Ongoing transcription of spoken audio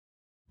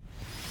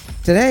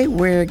Today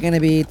we're going to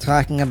be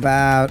talking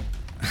about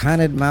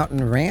Haunted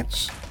Mountain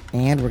Ranch,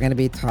 and we're going to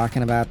be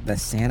talking about the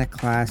Santa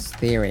Claus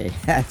Theory.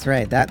 That's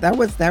right. That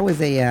was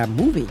a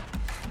movie,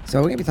 so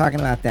we're going to be talking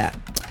about that.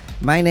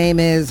 My name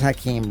is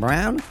Hakeem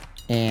Brown,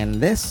 and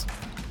this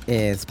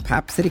is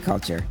Pop City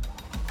Culture.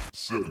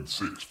 7,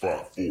 6,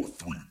 5, 4, 3,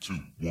 2,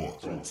 1. You'll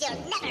never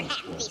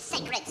have the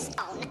sacred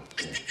stone.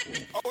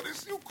 Oh,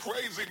 this you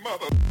crazy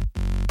mother.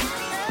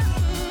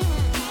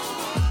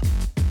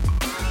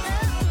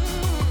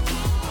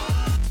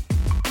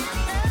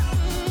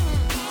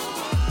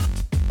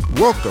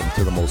 Welcome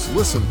to the most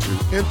listened to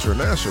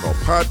international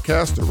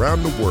podcast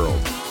around the world.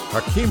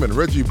 Hakeem and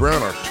Reggie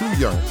Brown are two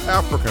young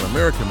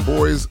African-American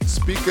boys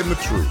speaking the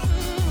truth.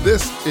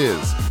 This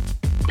is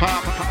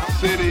Pop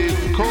City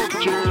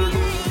Culture.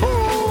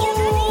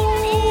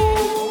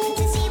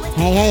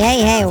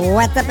 Hey,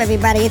 what's up,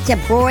 everybody? It's your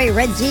boy,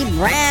 Reggie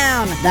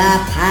Brown, the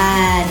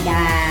Pod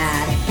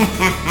God.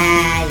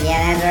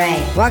 Yeah, that's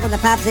right. Welcome to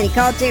Pop City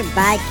Culture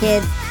by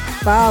kids,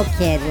 for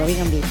kids, where we're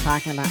going to be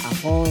talking about a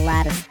whole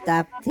lot of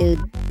stuff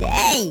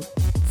today.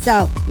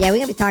 So, yeah, we're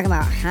going to be talking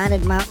about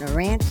Haunted Mountain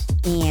Ranch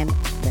and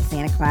the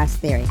Santa Claus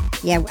Theory.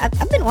 Yeah,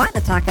 I've been wanting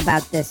to talk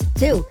about this,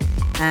 too.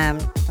 I'm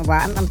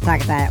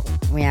talking about it,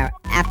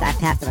 after I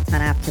passed the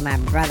baton off to my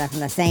brother from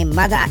the same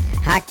mother,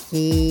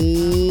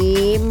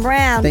 Hakeem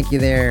Brown. Thank you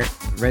there,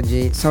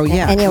 Reggie. So,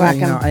 yeah. And you're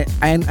welcome.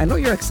 I know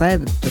you're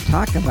excited to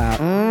talk about...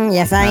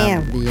 yes, I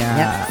am. The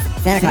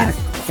Santa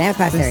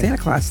Claus Theory. Santa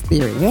Claus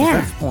Theory. Yeah.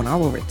 That's going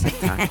all over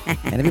TikTok.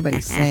 And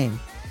everybody's saying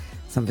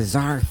some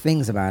bizarre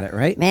things about it,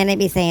 right? Man, they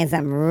be saying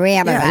some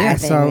real bizarre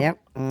things. So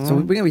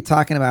we're going to be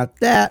talking about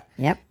that.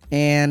 Yep.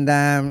 And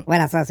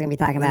what else are we going to be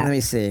talking about? let me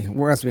see.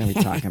 What else are we going to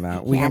be talking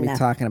about? We're going to be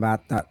talking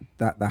about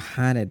the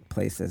haunted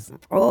places.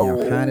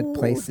 Oh. Haunted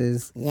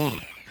places. Yeah.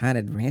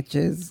 Haunted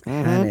ranches.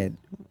 Haunted,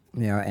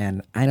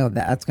 and I know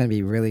that's going to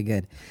be really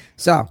good.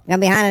 So. Gonna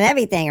be haunted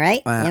everything,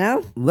 right?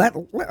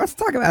 Let's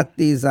talk about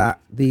these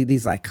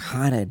like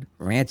haunted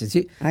ranches.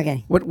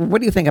 Okay. What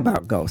do you think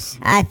about ghosts?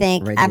 I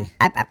think Reggie?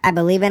 I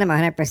believe in them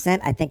 100%.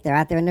 I think they're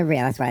out there in the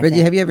real. That's what I Reggie,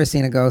 think. have you ever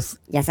seen a ghost?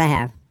 Yes, I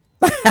have.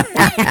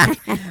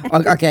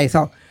 Okay,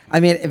 so I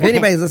mean, if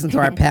anybody's listened to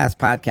our past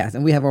podcast,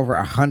 and we have over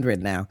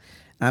 100 now,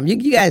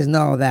 you guys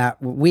know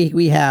that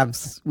we have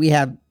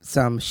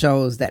some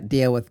shows that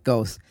deal with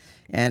ghosts,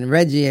 and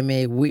Reggie and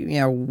me,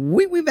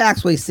 we've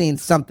actually seen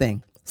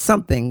something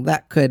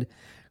that could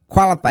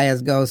qualify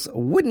as ghosts.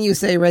 Wouldn't you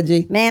say,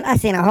 Reggie? Man,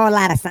 I've seen a whole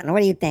lot of something. What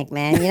do you think,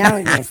 man?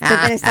 You're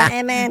stupid or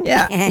something, man?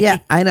 Yeah,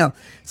 I know.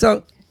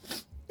 So,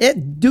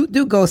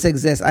 do ghosts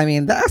exist? I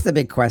mean, that's the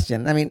big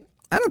question. I mean,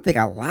 I don't think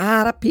a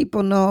lot of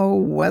people know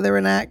whether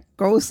or not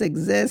ghosts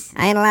exist.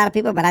 I ain't a lot of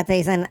people, but I tell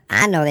you something,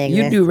 I know they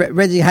exist. You do,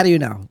 Reggie. How do you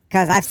know?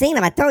 Because I've seen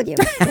them. I told you. You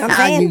know what I'm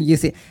saying? you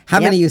see.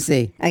 How many you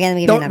see? Okay, let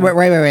me give you a number.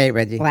 Wait,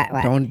 Reggie. What?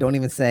 Don't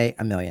even say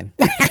a million.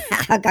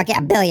 Okay,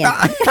 a billion.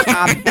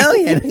 A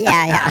billion?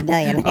 Yeah, a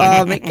billion.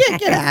 Oh, man,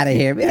 get out of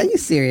here, man. Are you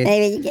serious?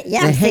 Baby,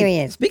 I'm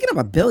serious. Speaking of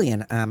a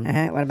billion,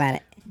 what about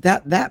it?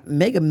 That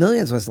Mega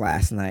Millions was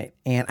last night,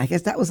 and I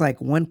guess that was like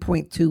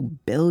 $1.2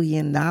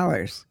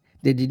 billion.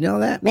 Did you know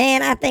that?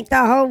 Man, I think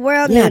the whole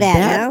world knew that.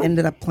 Dad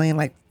ended up playing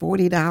like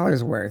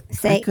 $40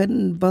 worth. I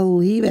couldn't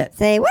believe it.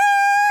 Say what?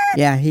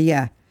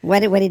 Yeah. What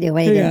did he do?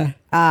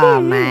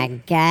 Oh my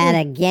God!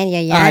 Again,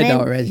 you're yawning. I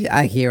know, Reggie.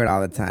 I hear it all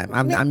the time.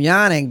 I'm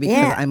yawning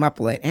because I'm up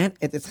late, and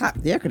it's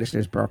hot. The air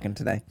conditioner's broken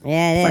today.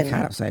 Yeah, it's is. Like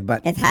hot outside,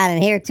 but it's hot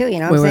in here too. You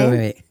know what I'm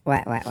saying?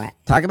 Wait. What?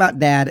 Talk about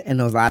Dad and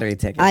those lottery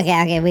tickets.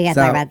 Okay. We gotta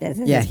talk about this.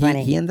 This is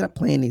funny. He ended up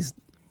playing these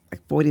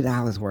like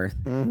 $40 worth,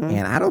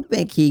 and I don't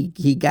think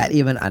he got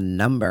even a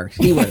number.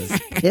 He was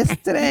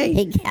pissed today.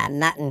 He got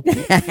nothing,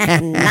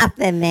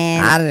 nothing,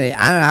 man. I don't know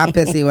how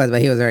pissed he was,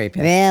 but he was very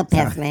pissed. Real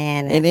pissed,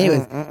 man. And he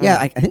was,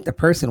 I think the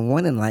person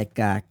won in like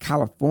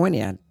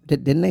California.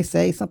 Didn't they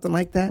say something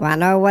like that? Well, I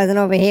know it wasn't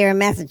over here in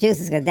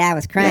Massachusetts because Dad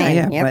was crying.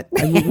 Yeah, yep.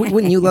 But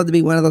wouldn't you love to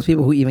be one of those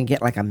people who even get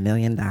like $1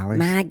 million?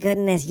 My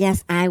goodness,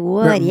 yes, I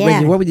would.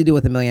 Reggie, what would you do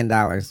with $1 million?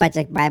 Buy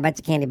a bunch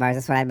of candy bars.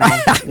 That's what I'd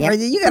buy. Yep.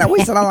 Reggie, you gotta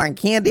waste it all on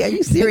candy. Are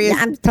you serious?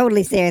 I'm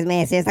totally serious,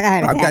 man. Serious. Like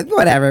I heard okay,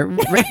 whatever.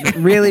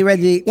 Really,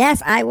 Reggie?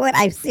 Yes, I would.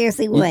 I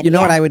seriously would. You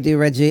know what I would do,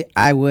 Reggie?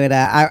 I would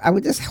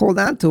just hold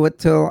on to it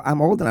till I'm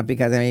old enough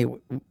because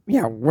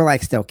we're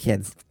like still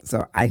kids.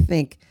 So I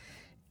think.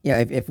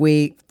 If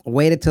we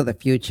waited till the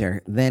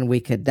future, then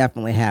we could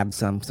definitely have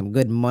some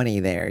good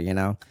money there,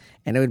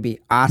 And it would be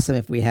awesome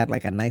if we had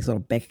like a nice little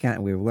bank account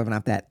and we were living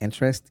off that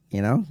interest,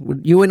 You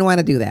wouldn't want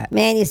to do that.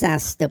 Man, you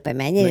sound stupid,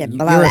 man. You need to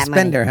blow You're that a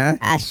spender, money.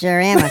 huh? I sure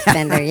am a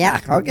spender.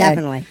 Yep, okay.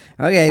 Definitely.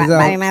 Okay, so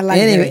buy me my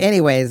luxury.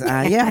 anyways,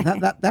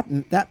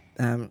 that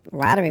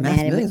lottery, Mass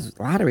man. Millions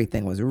lottery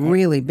thing was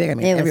really big. I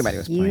mean, everybody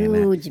was playing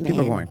huge, that. Man.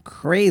 People were going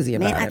crazy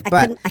about man, it.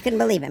 But I couldn't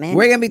believe it, man.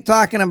 We're gonna be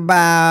talking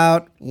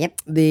about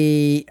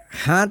the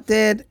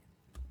haunted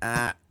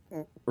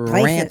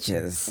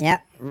ranches.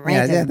 Yep.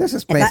 Ranches. Yeah, there's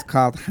this place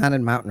called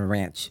Haunted Mountain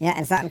Ranch. Yeah,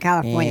 it's out in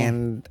California.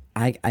 And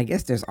I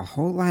guess there's a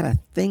whole lot of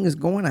things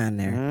going on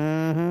there.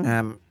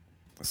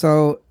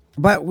 Mm-hmm.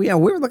 But we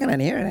were looking on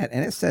the internet,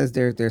 and it says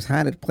there's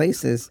haunted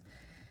places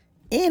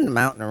in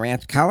Mountain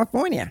Ranch,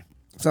 California.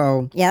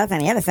 So Yeah, that's on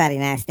the other side of the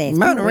United States.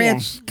 Mountain Ooh, yeah.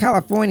 Ranch,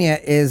 California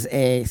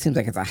seems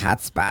like it's a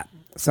hot spot.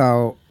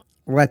 So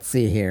let's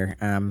see here.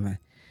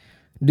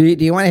 Do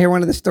you want to hear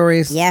one of the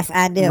stories? Yes,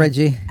 I do.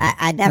 Reggie?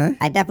 I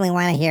definitely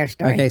want to hear a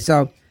story. Okay,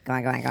 so Go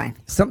on.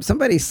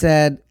 somebody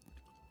said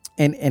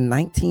in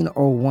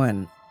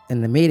 1901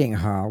 in the meeting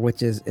hall,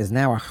 which is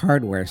now a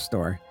hardware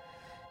store,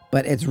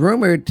 but it's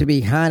rumored to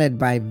be haunted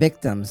by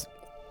victims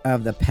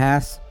of the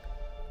past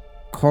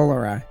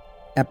cholera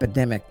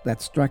epidemic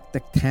that struck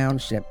the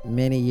township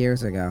many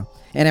years ago.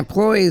 And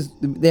employees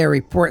there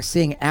report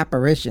seeing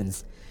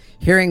apparitions,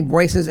 hearing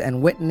voices,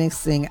 and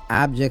witnessing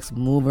objects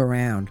move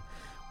around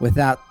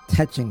without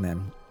touching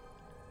them.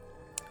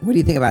 What do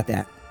you think about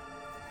that?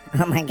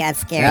 Oh my God,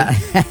 scary.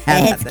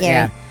 It's scary.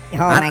 Yeah. Oh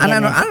my I don't know.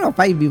 goodness. I don't know if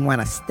I even want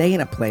to stay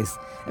in a place.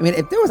 I mean,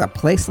 if there was a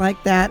place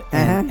like that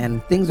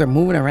and things are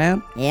moving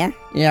around, Yeah?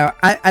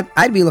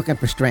 I'd be looking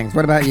for strings.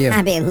 What about you?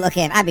 I'd be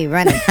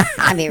running.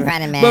 I'd be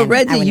running, man. Well, I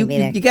Reggie,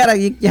 wouldn't be there.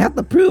 you have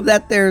to prove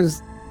that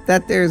there's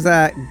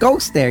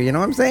ghosts there. You know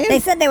what I'm saying? They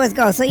said there was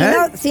ghosts, so you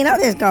Huh? know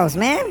there's ghosts,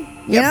 man.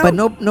 You know? But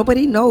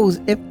nobody knows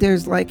if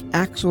there's like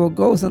actual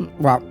ghosts.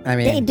 Well, I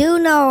mean, They do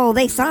know.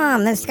 They saw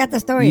them. They've got the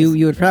stories.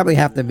 you would probably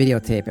have to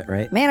videotape it,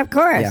 right? Man, of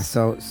course. Yeah.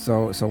 So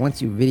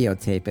once you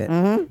videotape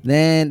it,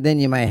 then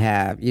you might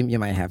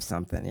have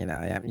something.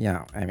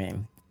 I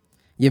mean,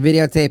 you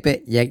videotape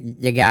it,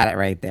 you got it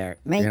right there.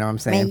 Man, you know what I'm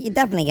saying? Man, you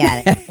definitely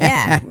got it.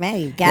 Yeah, man,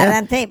 you got it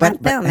on tape, on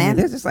film, man.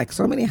 There's just like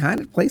so many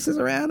haunted places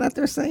around that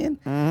they're saying.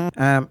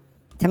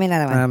 Tell me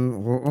another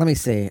one. Let me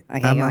see. Okay,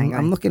 go on.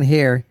 I'm looking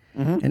here,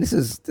 and this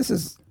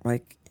is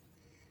like.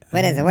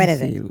 What is it? Let's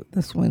see,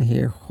 this one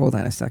here. Hold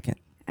on a second.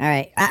 All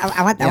right.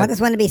 I want this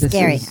one to be this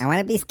scary. is- I want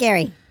it to be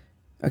scary.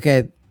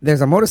 Okay,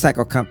 there's a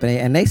motorcycle company,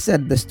 and they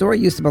said the store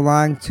used to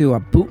belong to a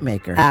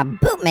bootmaker. A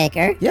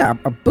bootmaker. Yeah,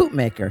 a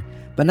bootmaker,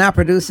 but now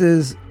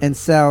produces and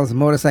sells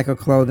motorcycle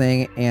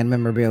clothing and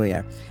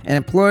memorabilia. And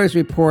employers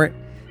report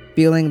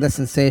feeling the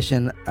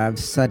sensation of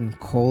sudden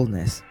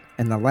coldness,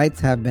 and the lights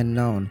have been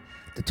known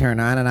to turn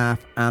on and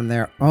off on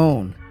their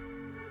own.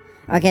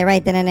 Okay,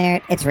 right then and there,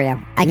 it's real.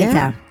 I can Yeah.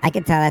 tell. I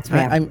can tell that's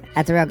real. I'm-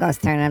 That's a real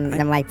ghost turning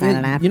them lights on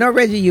and off. You know,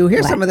 Reggie, you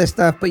hear What? some of this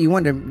stuff, but you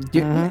wonder,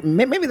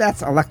 maybe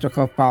that's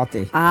electrical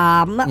faulty. You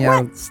What?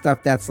 know, stuff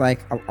that's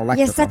like electrical.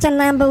 You're such a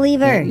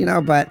non-believer. You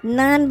know, but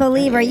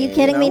Non-believer. Are you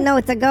kidding me? No,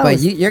 it's a ghost. but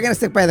you're gonna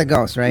stick by the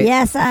ghost, right?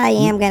 Yes, I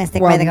am going to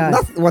stick Well, by the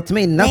ghost. well, to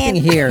me, nothing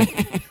Man. here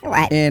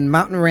What? in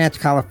Mountain Ranch,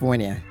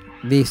 California.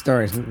 These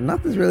stories,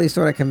 nothing's really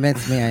sort of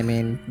convinced me. I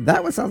mean,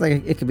 that one sounds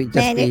like it could be just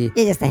Man, be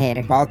you're just a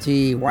hater.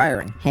 faulty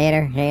wiring.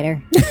 Hater.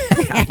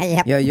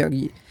 Yep.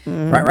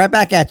 Right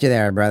back at you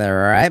there, brother.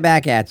 Right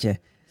back at you.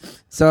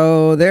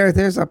 So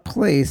there's a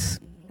place.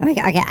 Okay,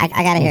 I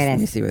got to hear Let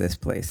me this. see where this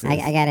place is. I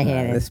gotta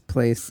hear this. This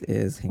place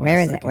is. hang on Where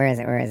a is it? second.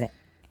 Where is it?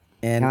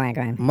 In Go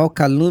on.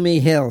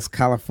 Mokelumne Hills,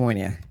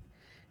 California,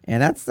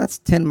 and that's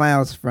 10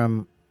 miles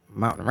from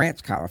Mountain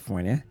Ranch,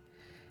 California.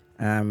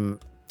 I'm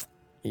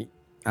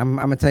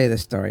gonna tell you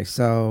this story.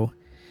 So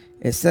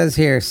it says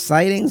here,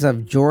 sightings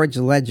of George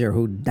Ledger,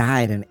 who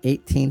died in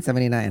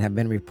 1879, have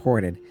been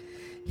reported.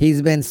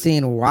 He's been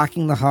seen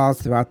walking the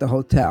halls throughout the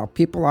hotel.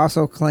 People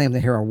also claim to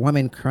hear a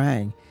woman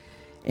crying,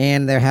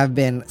 and there have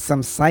been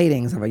some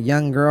sightings of a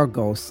young girl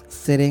ghost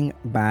sitting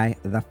by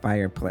the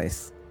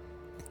fireplace.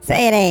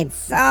 Say it ain't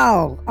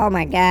so. Oh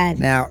my God.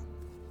 Now,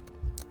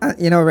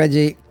 you know,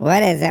 Reggie.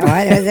 What is it?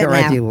 What is it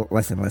Reggie, now?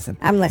 listen.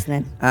 I'm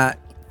listening.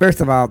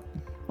 First of all,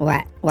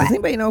 What? does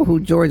anybody know who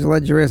George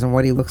Ledger is and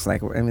what he looks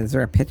like? I mean, is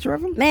there a picture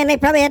of him? Man, they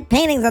probably had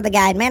paintings of the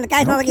guy, man. The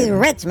guy sounds like he's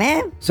rich,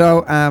 man.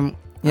 So,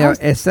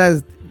 it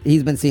says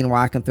he's been seen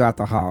walking throughout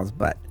the halls,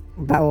 but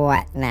But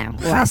what now?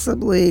 What?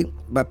 possibly.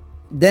 But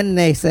then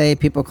they say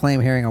people claim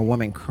hearing a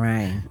woman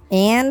crying.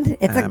 And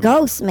it's a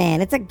ghost,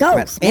 man. It's a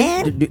ghost,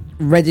 man.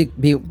 Reggie,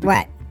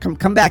 What?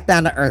 Come back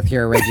down to earth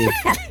here, Reggie.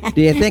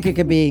 Do you think it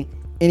could be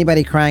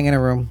anybody crying in a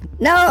room?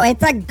 No,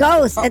 it's a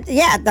ghost.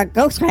 Yeah, the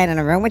ghost crying in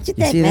a room. What you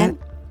think, see man?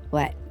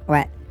 that?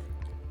 What?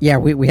 Yeah,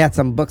 we had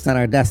some books on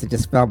our desk that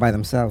just fell by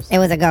themselves. It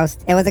was a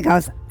ghost. It was a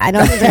ghost. I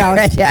know it was a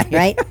ghost. Yeah.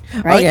 Right?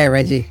 Okay,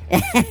 Reggie.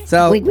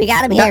 So We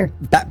got him here.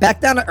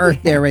 Back down to earth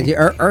there, Reggie.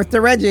 Earth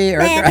to Reggie.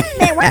 Earth Man, to-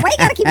 man, why you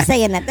gotta keep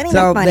saying that? That ain't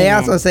So no funny, they man.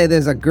 also say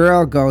there's a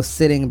girl ghost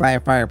sitting by a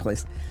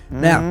fireplace.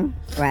 Now,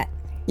 What?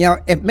 you know,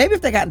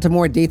 if they got into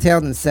more detail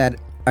and said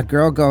a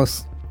girl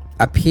ghost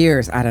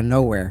appears out of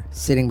nowhere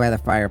sitting by the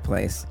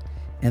fireplace,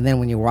 and then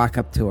when you walk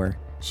up to her,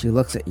 she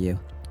looks at you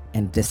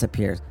and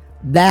disappears.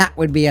 That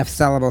would be a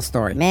sellable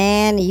story.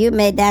 Man, you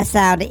made that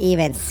sound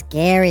even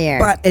scarier.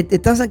 But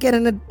it doesn't get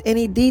into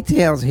any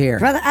details here.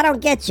 Brother, I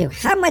don't get you.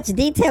 How much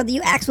detail do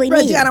you actually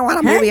Reggie, need? I don't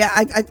want a Huh? movie.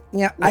 I just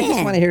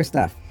Man. want to hear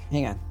stuff.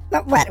 Hang on.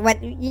 But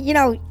what? You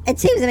know, it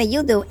seems to me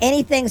you do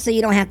anything so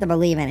you don't have to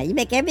believe in it. You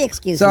make every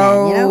excuse, So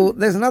man, you know?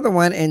 there's another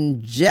one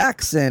in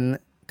Jackson,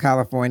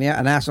 California,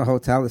 a national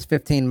hotel that's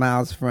 15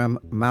 miles from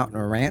Mountain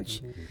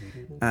Ranch.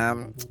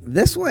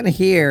 This one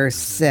here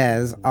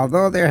says,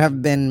 although there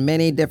have been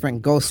many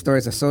different ghost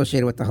stories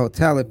associated with the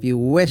hotel, if you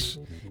wish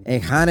a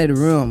haunted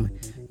room,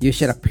 You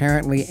should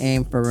apparently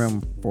aim for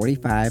room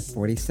 45,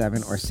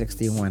 47, or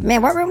 61.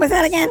 Man, what room was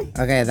that again?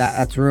 Okay,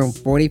 that's room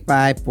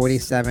 45,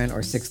 47,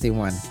 or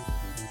 61.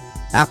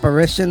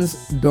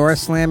 Apparitions, door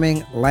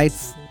slamming,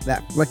 lights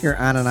that flicker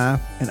on and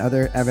off, and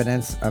other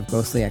evidence of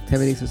ghostly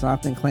activities is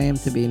often claimed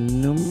to be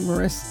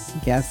numerous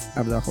guests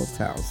of the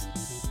hotels.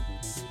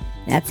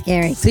 That's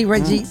scary. See,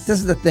 Reggie, this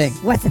is the thing.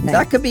 What's the thing?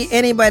 That could be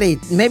anybody.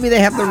 Maybe they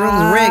have the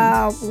rooms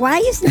rigged. Why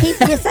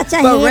you're such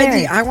a But hater?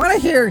 Reggie, I want to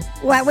hear.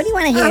 What do you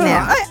want to I hear don't know.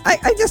 now?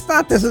 I just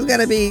thought this was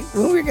gonna be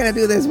when we were gonna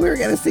do this. We were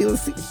gonna hear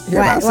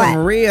about What? some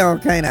real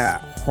kind of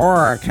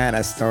horror kind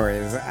of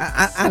stories.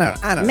 I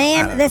don't.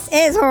 Man, this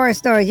is horror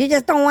stories. You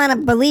just don't want to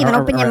believe and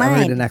open your I'll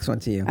read the mind. next one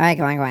to you. All right,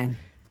 go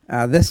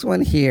on. This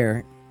one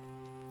here.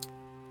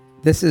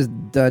 This is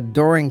the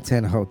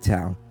Dorrington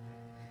Hotel,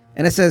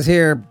 and it says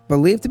here,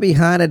 believed to be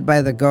haunted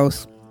by the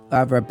ghost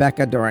of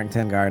Rebecca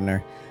Dorrington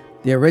Gardner,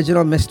 the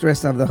original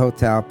mistress of the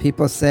hotel.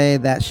 People say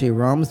that she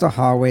roams the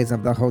hallways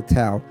of the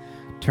hotel,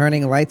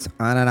 turning lights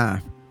on and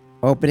off,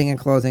 opening and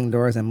closing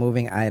doors, and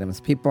moving items.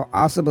 People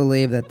also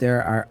believe that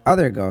there are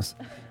other ghosts,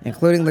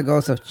 including the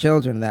ghosts of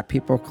children that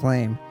people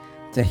claim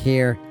to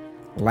hear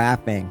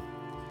laughing.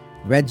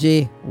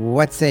 Reggie,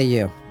 what say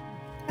you?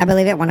 I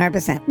believe it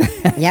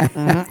 100%. Yep,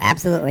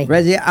 absolutely.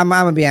 Reggie, I'm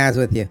gonna be honest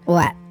with you.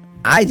 What?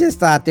 I just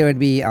thought there would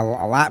be a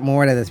lot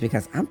more to this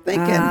because I'm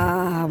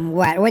thinking.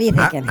 What? What are you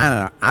I thinking? don't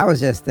know. I was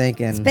just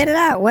thinking. Spit it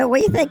out. What are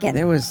you thinking?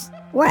 There was.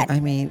 What? I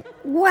mean,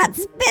 What?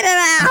 Spit it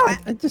out.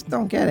 I just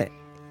don't get it.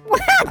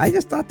 What? I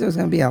just thought there was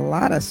gonna be a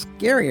lot of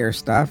scarier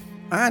stuff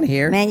on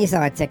here. Man, you so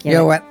articulate. You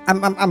know what? I'm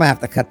gonna have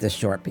to cut this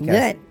short because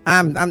Good.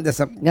 I'm just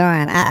Go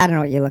on. I don't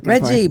know what you're looking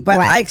for. Reggie, but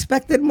What? I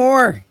expected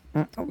more.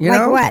 You like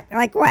know? what?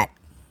 Like what?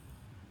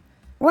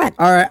 What?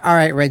 All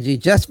right, Reggie.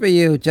 Just for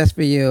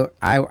you.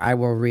 I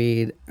will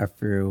read a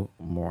few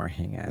more.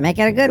 Hang on. Make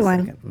it a good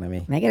one. Second. Let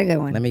me Make it a good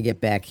one. Let me get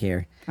back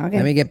here. Okay.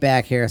 Let me get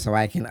back here so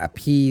I can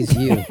appease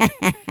you.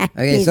 Okay,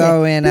 Appease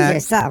so it. in Appease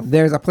yourself.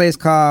 there's a place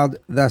called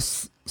the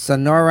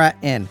Sonora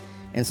Inn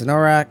in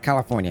Sonora,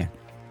 California,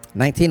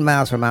 19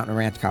 miles from Mountain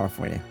Ranch,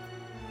 California.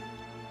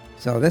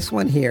 So this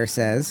one here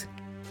says,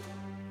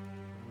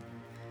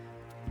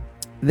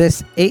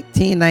 this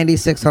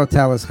 1896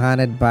 hotel is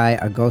haunted by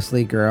a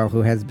ghostly girl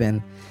who has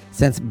been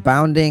since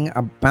bouncing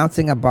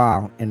a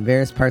ball in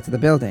various parts of the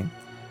building.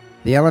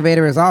 The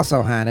elevator is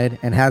also haunted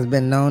and has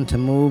been known to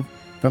move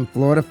from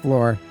floor to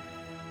floor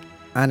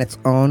on its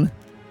own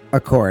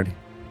accord.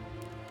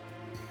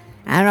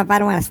 I don't know if I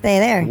don't want to stay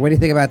there. What do you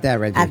think about that,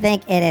 Reggie? I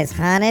think it is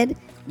haunted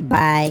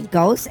by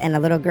ghosts, and the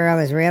little girl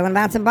is real and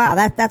bouncing ball.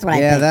 That's what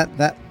I think.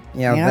 that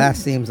You know? that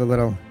seems a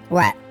little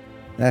What?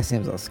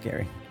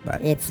 scary.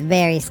 But It's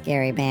very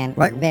scary, man.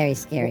 Like- very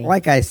scary.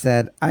 like I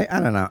said, I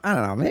don't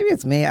know. Maybe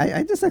it's me.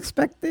 I just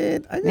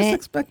expected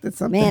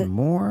something man,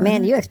 more.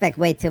 Man, you expect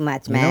way too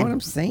much, You man. know what I'm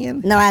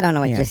saying? No, I don't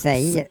know what Yeah. you're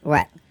saying.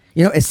 What?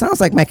 You know, it sounds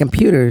like my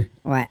computer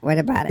What? What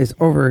about it? is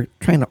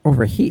trying to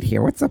overheat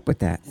here. What's up with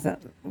that? So,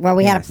 well,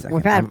 we Hang on had a second.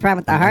 we had a problem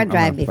with the hard I'm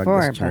drive gonna plug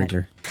before. this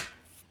charger.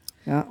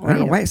 But, I don't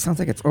know why it sounds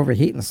like it's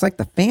overheating. It's like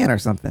the fan or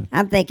something.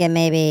 I'm thinking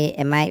maybe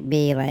it might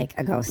be like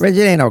a ghost.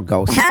 Reggie, it ain't no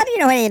ghost. How do you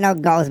know it ain't no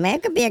ghost, man?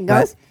 It could be a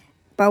ghost.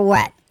 But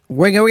what?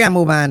 We gotta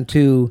move on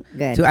to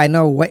Good. I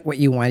know what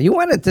you want. You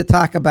wanted to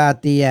talk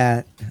about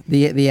the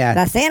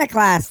The Santa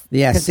Claus.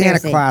 Santa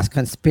conspiracy. Claus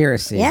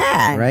conspiracy.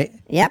 Yeah. Right.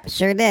 Yep.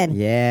 Sure did.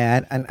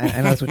 Yeah, I know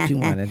that's what you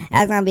wanted.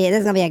 This is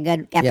gonna be a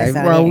good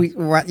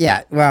episode.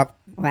 Yeah. Well,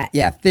 What?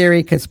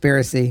 theory,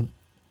 conspiracy.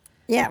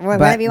 Yeah. But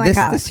Whatever you want to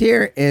call this it.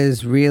 here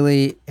is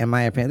really, in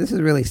my opinion, this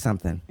is really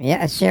something.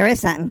 Yeah. It sure is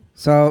something.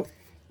 So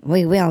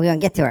We don't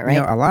get to it, right? you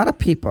know, a lot of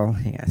people.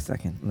 Hang on a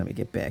second. Let me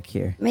get back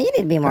here. I mean, you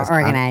need to be more 'Cause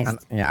organized.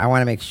 I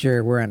want to make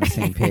sure we're on the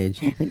same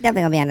page. We're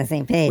definitely gonna be on the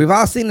same page. We've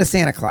all seen the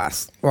Santa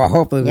Claus. Well,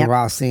 hopefully Yep. we've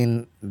all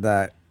seen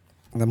the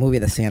movie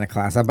The Santa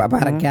Claus about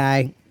Mm-hmm. a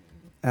guy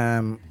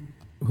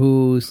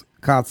who's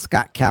called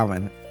Scott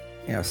Calvin.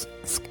 You know,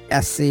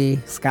 SC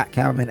Scott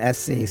Calvin,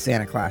 SC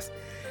Santa Claus,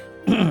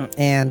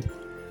 and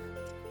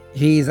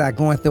he's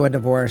going through a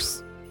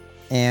divorce,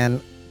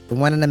 and the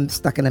one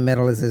stuck in the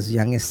middle is his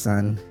youngest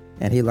son,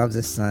 and he loves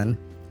his son.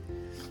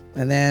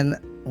 And then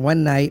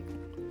one night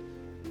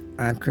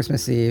on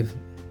Christmas Eve,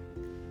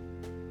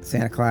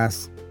 Santa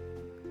Claus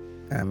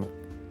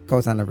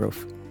goes on the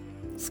roof.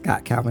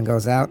 Scott Calvin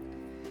goes out.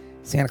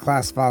 Santa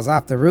Claus falls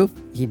off the roof.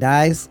 He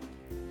dies.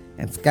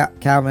 And Scott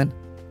Calvin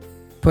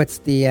puts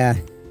the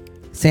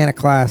Santa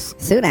Claus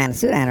Suit on,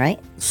 right?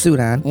 suit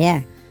on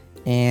Yeah.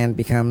 and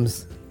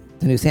becomes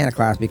the new Santa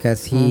Claus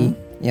because he,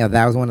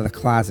 that was one of the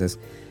clauses.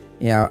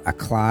 You know, a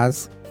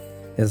clause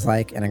is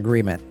like an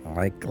agreement,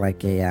 like a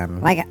Like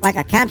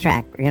a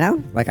contract, you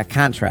know? like a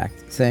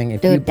contract saying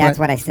if you Dude, that's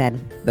put what I said.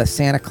 the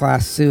Santa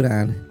Claus suit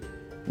on,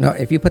 no,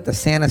 if you put the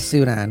Santa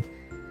suit on,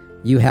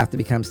 you have to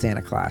become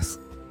Santa Claus.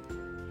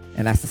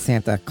 And that's the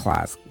Santa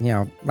Claus, you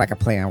know, like a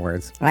play on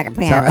words. Like a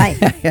plan of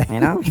life, you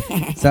know?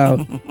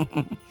 So,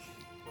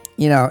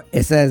 you know,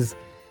 it says,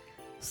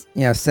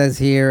 says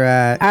here,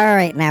 All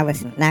right, now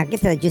listen. Now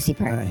get to the juicy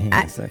part. hang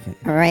on a second.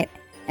 All right.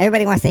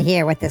 Everybody wants to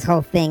hear what this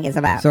whole thing is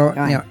about. So,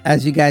 Go on.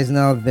 as you guys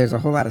know, there's a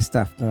whole lot of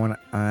stuff going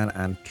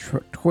on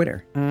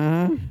Twitter,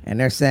 and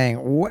they're saying,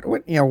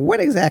 what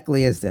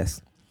exactly is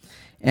this?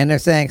 And they're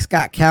saying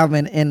Scott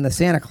Calvin in the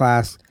Santa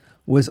Claus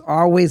was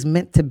always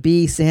meant to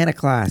be Santa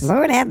Claus.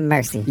 Lord have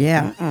mercy.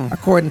 Yeah,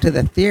 according to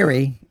the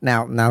theory.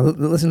 Now,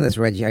 listen to this,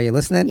 Reggie. Are you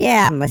listening?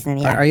 Yeah, I'm listening.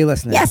 Yeah. Are you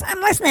listening? Yes, I'm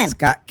listening.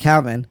 Scott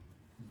Calvin,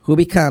 who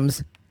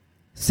becomes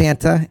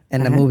Santa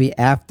in the movie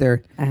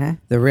after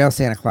the real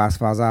Santa Claus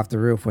falls off the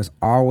roof, was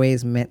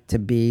always meant to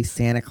be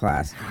Santa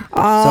Claus.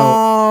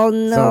 Oh,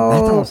 no. So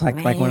that's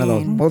almost like one of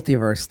those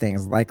multiverse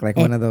things, like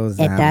one of those.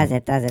 It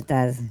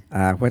does.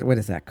 What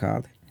is that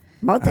called?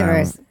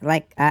 Multiverse.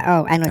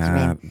 I know what you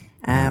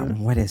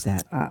mean. What is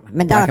that? Mandela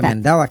like a effect.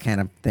 Mandela kind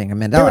of thing, a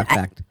Mandela Dude,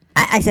 effect.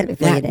 I said it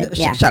before you did.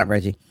 Yeah. Shut up,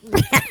 Reggie.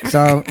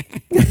 So,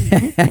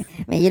 I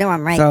mean, you know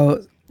I'm right.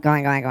 so, Go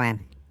on.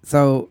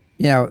 so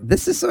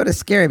this is sort of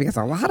scary because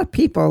a lot of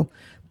people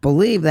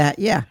believe that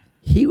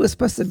he was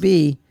supposed to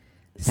be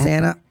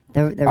Santa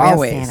The real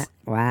always, Santa.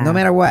 Wow. no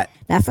matter what.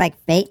 That's like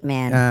fate,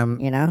 man.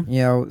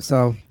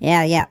 So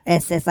Yeah.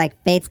 It's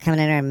like fate's coming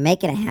in there and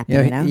making it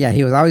happen. yeah,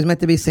 he was always meant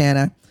to be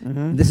Santa.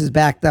 This is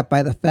backed up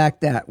by the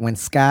fact that when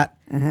Scott.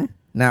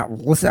 Now,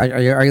 listen.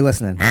 Are you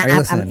listening? Are you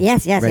listening?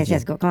 Yes. Reggie?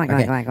 Go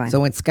on. So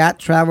when Scott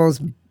travels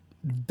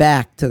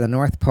back to the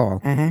North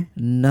Pole,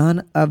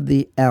 none of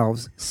the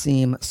elves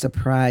seem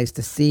surprised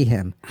to see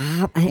him.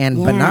 And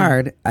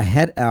Bernard, a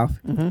head elf,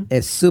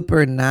 is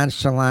super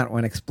nonchalant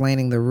when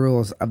explaining the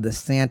rules of the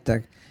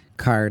Santa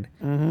card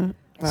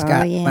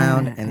Scott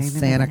found in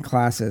Santa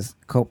Claus's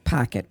coat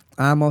pocket,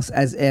 almost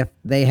as if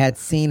they had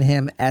seen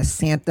him as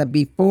Santa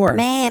before.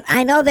 Man,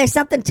 I know there's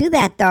something to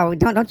that, though.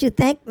 Don't you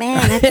think,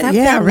 man? That's something,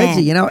 yeah, man.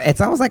 Reggie, it's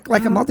almost like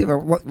a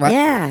multiverse. What,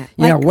 yeah.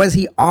 Was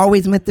he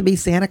always meant to be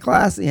Santa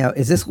Claus?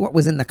 Is this what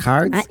was in the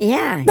cards?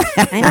 Yeah.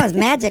 I know, it's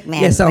magic,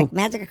 man. Yeah, so, like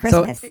magic of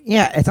Christmas. So,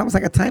 it's almost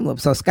like a time loop.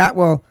 So Scott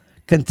will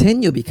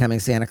continue becoming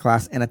Santa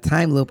Claus in a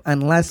time loop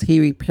unless he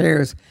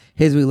repairs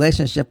his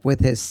relationship with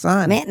his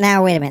son. Man,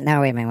 now, wait a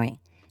minute.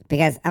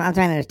 Because I'm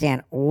trying to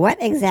understand, what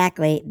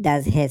exactly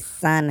does his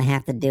son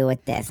have to do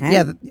with this? Huh?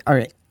 Yeah, all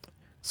right.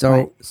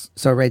 So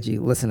Reggie,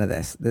 listen to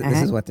this.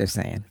 This is what they're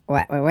saying.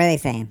 What are they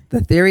saying? The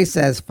theory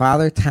says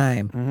Father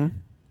Time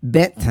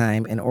bent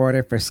time in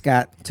order for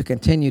Scott to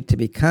continue to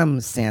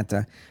become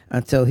Santa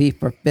until he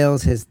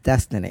fulfills his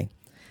destiny,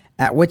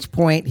 at which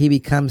point he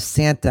becomes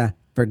Santa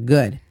for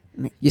good.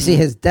 You see,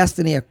 his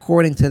destiny,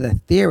 according to the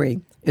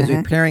theory, is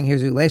repairing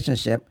his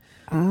relationship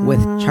with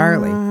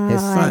Charlie, his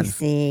son. I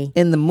see.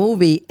 In the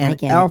movie, an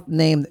elf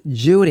named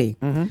Judy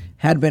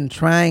had been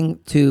trying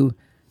to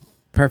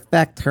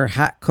perfect her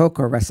hot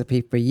cocoa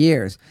recipe for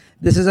years.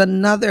 This is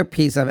another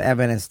piece of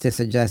evidence to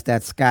suggest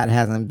that Scott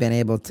hasn't been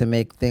able to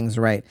make things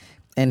right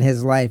in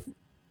his life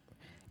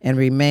and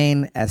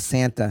remain as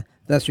Santa,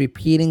 thus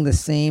repeating the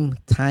same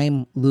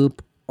time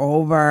loop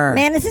over.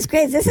 Man, this is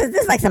crazy. This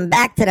is like some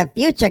Back to the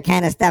Future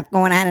kind of stuff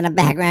going on in the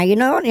background. You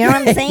know what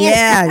I'm saying?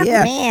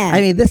 yeah. Man.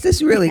 I mean,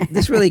 this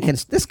really can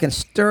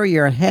stir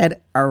your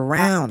head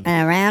around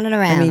and around.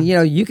 I mean,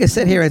 you can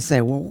sit here and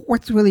say, well,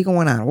 what's really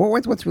going on?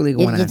 What's really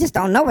going on? You just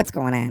don't know what's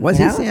going on. Was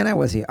he Santa?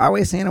 Was he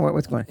always Santa?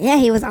 What's going on? Yeah,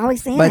 he was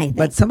always Santa.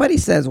 But somebody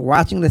says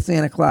watching the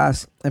Santa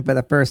Claus, and for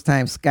the first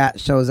time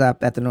Scott shows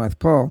up at the North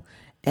Pole,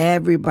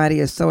 everybody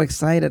is so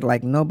excited,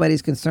 like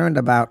nobody's concerned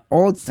about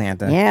old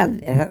Santa.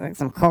 Yeah, like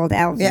some cold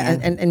elves. Yeah,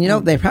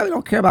 and they probably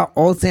don't care about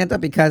old Santa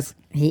because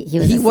he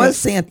was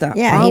Santa.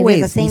 Yeah, always.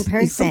 He was the same person.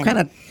 He's some kind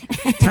of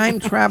time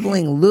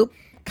traveling loop.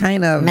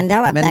 Kind of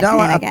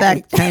Mandela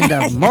effect kind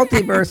of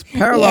multiverse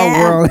parallel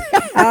world.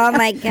 Oh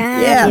my God!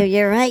 Yeah.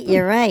 You're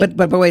right.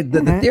 But wait,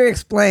 the theory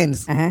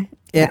explains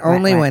it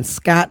only when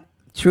Scott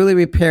truly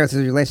repairs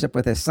his relationship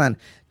with his son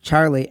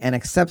Charlie and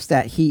accepts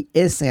that he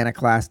is Santa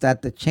Claus,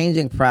 that the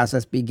changing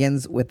process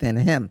begins within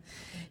him.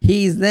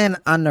 He's then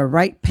on the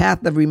right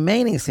path of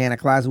remaining Santa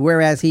Claus,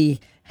 whereas he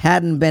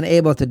hadn't been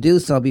able to do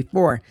so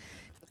before.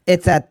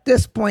 It's at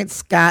this point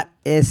Scott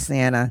is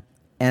Santa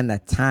and the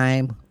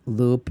time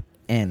loop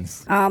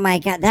ends. Oh my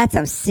God, that's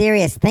some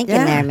serious thinking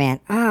there, man.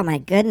 Oh my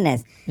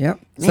goodness. Yep.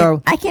 Man,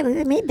 So I can't believe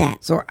they made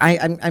that. So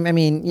I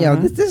mean,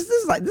 this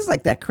is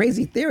like that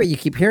crazy theory you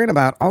keep hearing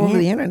about all over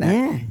the internet.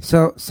 Yeah.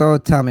 So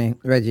tell me,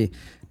 Reggie,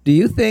 do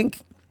you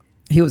think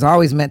he was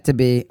always meant to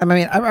be? I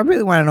mean, I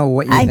really want to know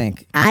what you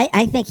think.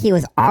 I think he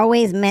was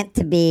always meant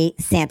to be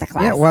Santa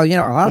Claus. Yeah. Well, a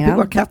lot of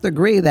people have to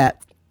agree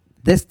that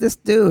this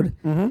dude,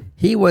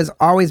 he was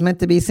always meant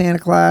to be Santa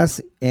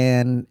Claus,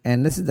 and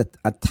this is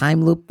a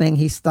time loop thing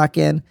he's stuck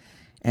in,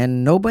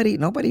 and nobody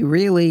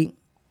really.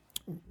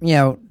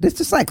 This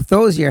just like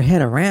throws your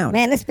head around.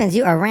 Man, this spins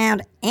you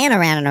around and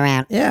around and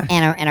around. Yeah.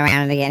 And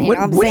around again.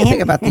 What do you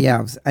think about the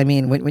elves? I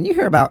mean, when you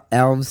hear about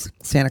elves,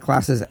 Santa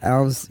Claus's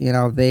elves,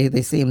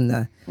 they seem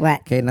to...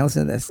 What? Okay, now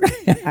listen to this.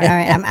 All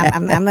right,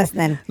 I'm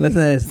listening. Listen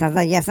to this. Sounds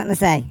like you have something to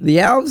say. The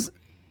elves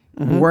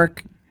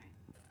work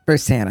for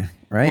Santa,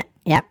 right?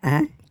 Yep.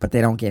 But they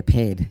don't get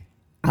paid.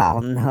 Oh,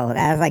 no.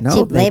 That was like No,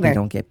 cheap labor. they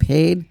don't get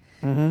paid.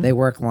 They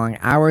work long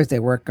hours. They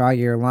work all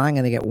year long,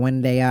 and they get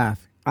one day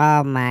off.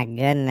 Oh my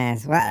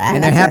goodness! Well,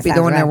 And they're happy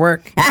doing their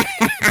work.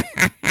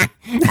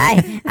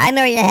 I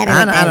know you're heading.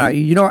 I don't know.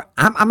 You know,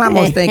 I'm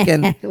almost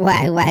thinking,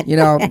 what? you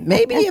know,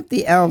 maybe if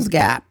the elves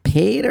got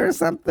paid or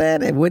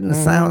something, it wouldn't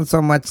sound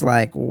so much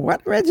like,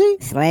 what, Reggie?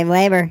 Slave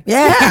labor.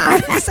 Yeah,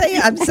 I'm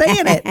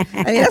saying it.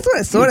 I mean, that's what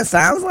it sort of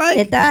sounds like.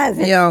 It does.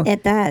 You know,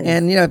 it does.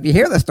 And, you know, if you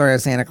hear the story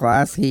of Santa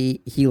Claus,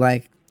 he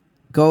like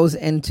goes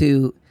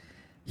into,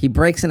 he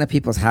breaks into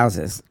people's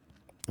houses,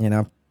 you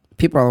know.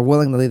 People are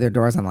willing to leave their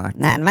doors unlocked.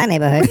 Not in my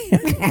neighborhood.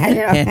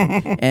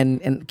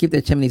 and keep their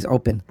chimneys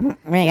open.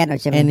 We ain't got no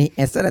chimney. And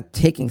instead of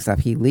taking stuff,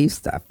 he leaves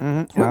stuff.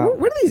 Where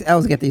do these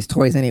elves get these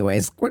toys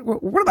anyways?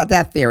 What about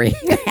that theory?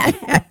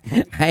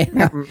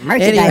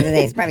 Merchandise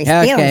is probably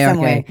stealing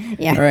somewhere.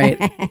 Yeah. All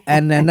right.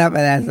 And enough of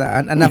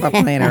that. Enough of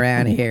playing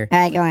around here. All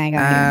right, go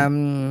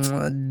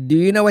on. Do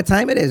you know what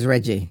time it is,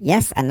 Reggie?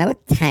 Yes, I know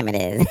what time it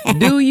is.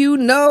 Do you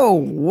know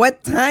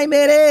what time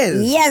it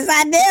is? Yes,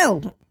 I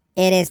do.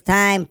 It is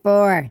time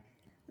for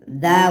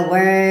the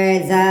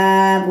words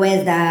of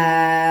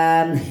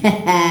wisdom.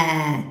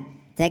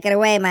 Take it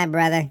away, my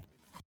brother.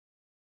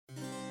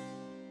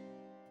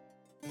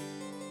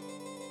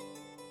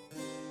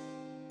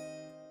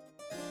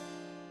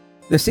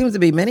 There seems to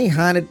be many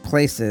haunted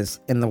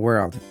places in the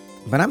world,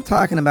 but I'm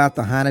talking about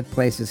the haunted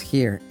places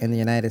here in the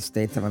United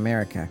States of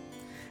America.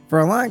 For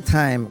a long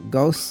time,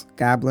 ghosts,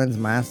 goblins,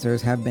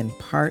 monsters have been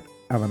part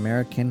of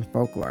American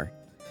folklore.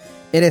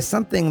 It is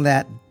something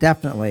that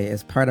definitely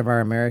is part of our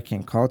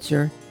American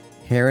culture,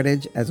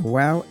 heritage, as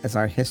well as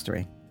our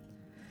history.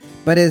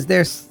 But is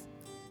there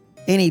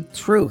any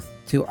truth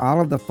to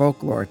all of the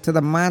folklore, to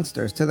the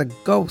monsters, to the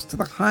ghosts, to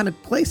the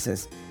haunted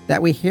places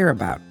that we hear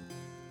about?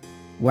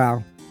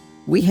 Well,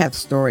 we have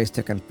stories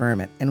to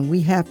confirm it, and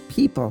we have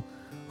people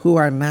who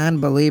are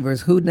non-believers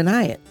who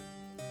deny it.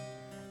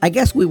 I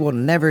guess we will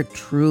never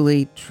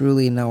truly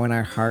know in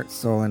our heart,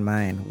 soul, and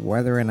mind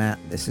whether or not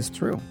this is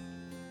true.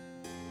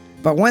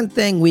 But one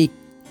thing we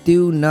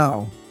do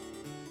know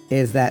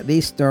is that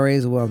these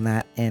stories will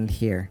not end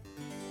here.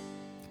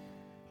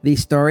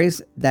 These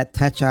stories that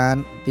touch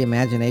on the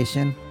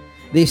imagination,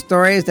 these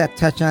stories that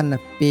touch on the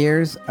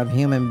fears of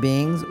human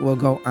beings will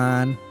go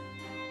on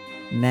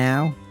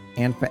now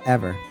and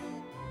forever.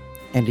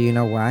 And do you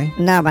know why?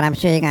 No, but I'm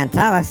sure you're going to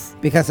tell us.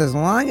 Because as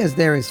long as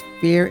there is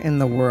fear in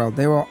the world,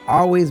 there will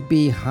always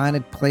be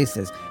haunted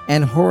places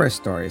and horror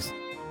stories.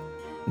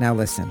 Now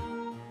listen,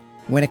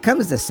 when it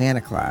comes to Santa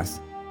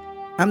Claus,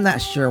 I'm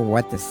not sure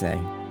what to say.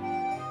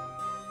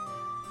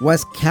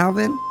 Was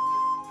Calvin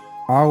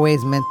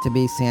always meant to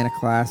be Santa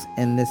Claus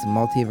in this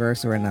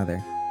multiverse or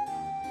another?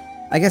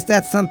 I guess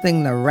that's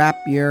something to wrap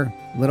your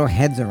little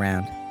heads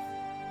around.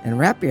 And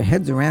wrap your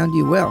heads around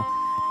you will.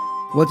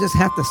 We'll just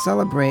have to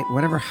celebrate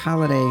whatever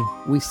holiday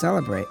we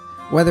celebrate,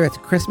 whether it's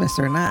Christmas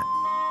or not.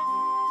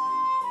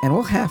 And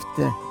we'll have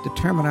to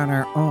determine on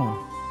our own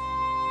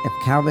if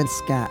Calvin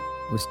Scott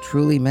was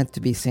truly meant to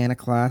be Santa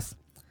Claus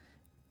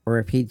or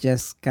if he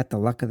just got the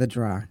luck of the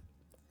draw.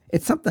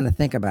 It's something to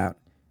think about.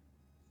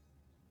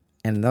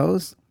 And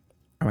those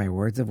are my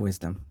words of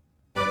wisdom.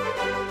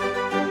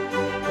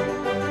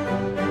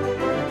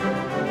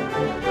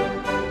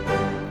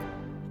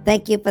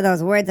 Thank you for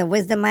those words of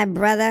wisdom, my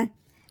brother.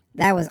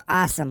 That was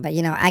awesome. But,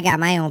 you know, I got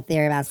my own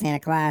theory about Santa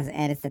Claus,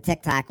 and it's the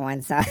TikTok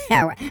one. So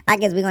I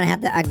guess we're going to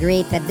have to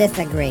agree to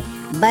disagree.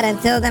 But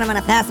until then, I'm going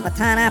to pass the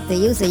baton off to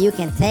you so you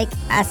can take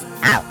us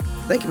out.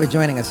 Thank you for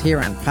joining us here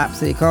on Pop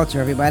City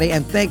Culture, everybody.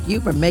 And thank you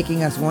for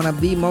making us one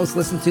of the most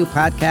listened to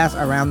podcasts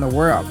around the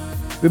world.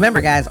 Remember,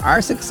 guys,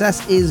 our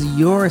success is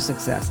your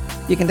success.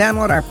 You can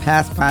download our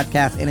past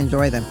podcasts and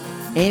enjoy them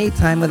any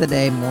time of the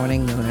day,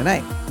 morning, noon, or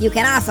night. You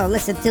can also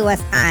listen to us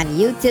on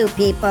YouTube,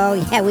 people.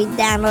 Yeah, we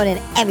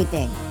downloaded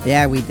everything.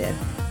 Yeah, we did.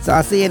 So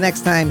I'll see you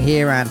next time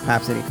here on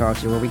Pop City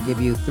Culture, where we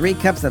give you 3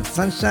 cups of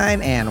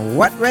sunshine and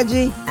what,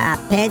 Reggie? A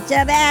pinch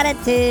of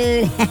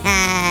attitude.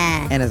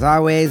 And as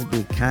always,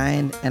 be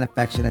kind and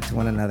affectionate to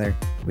one another.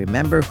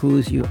 Remember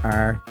whose you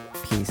are.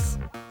 Peace.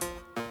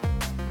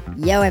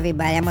 Yo,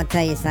 everybody, I'm going to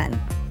tell you something.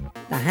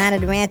 The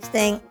Haunted Ranch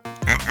thing,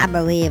 I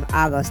believe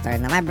all those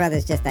stories. Now, my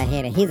brother's just a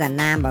hater. He's a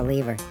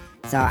non-believer.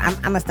 So I'm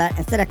going to start,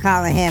 instead of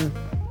calling him,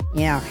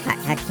 you know,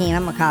 Hakeem,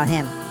 I'm going to call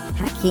him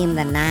Hakeem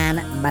the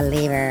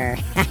non-believer.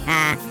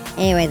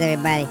 Anyways,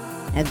 everybody,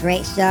 a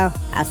great show.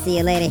 I'll see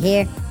you later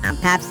here on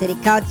Pop City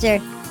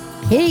Culture.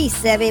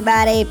 Peace,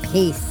 everybody.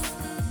 Peace.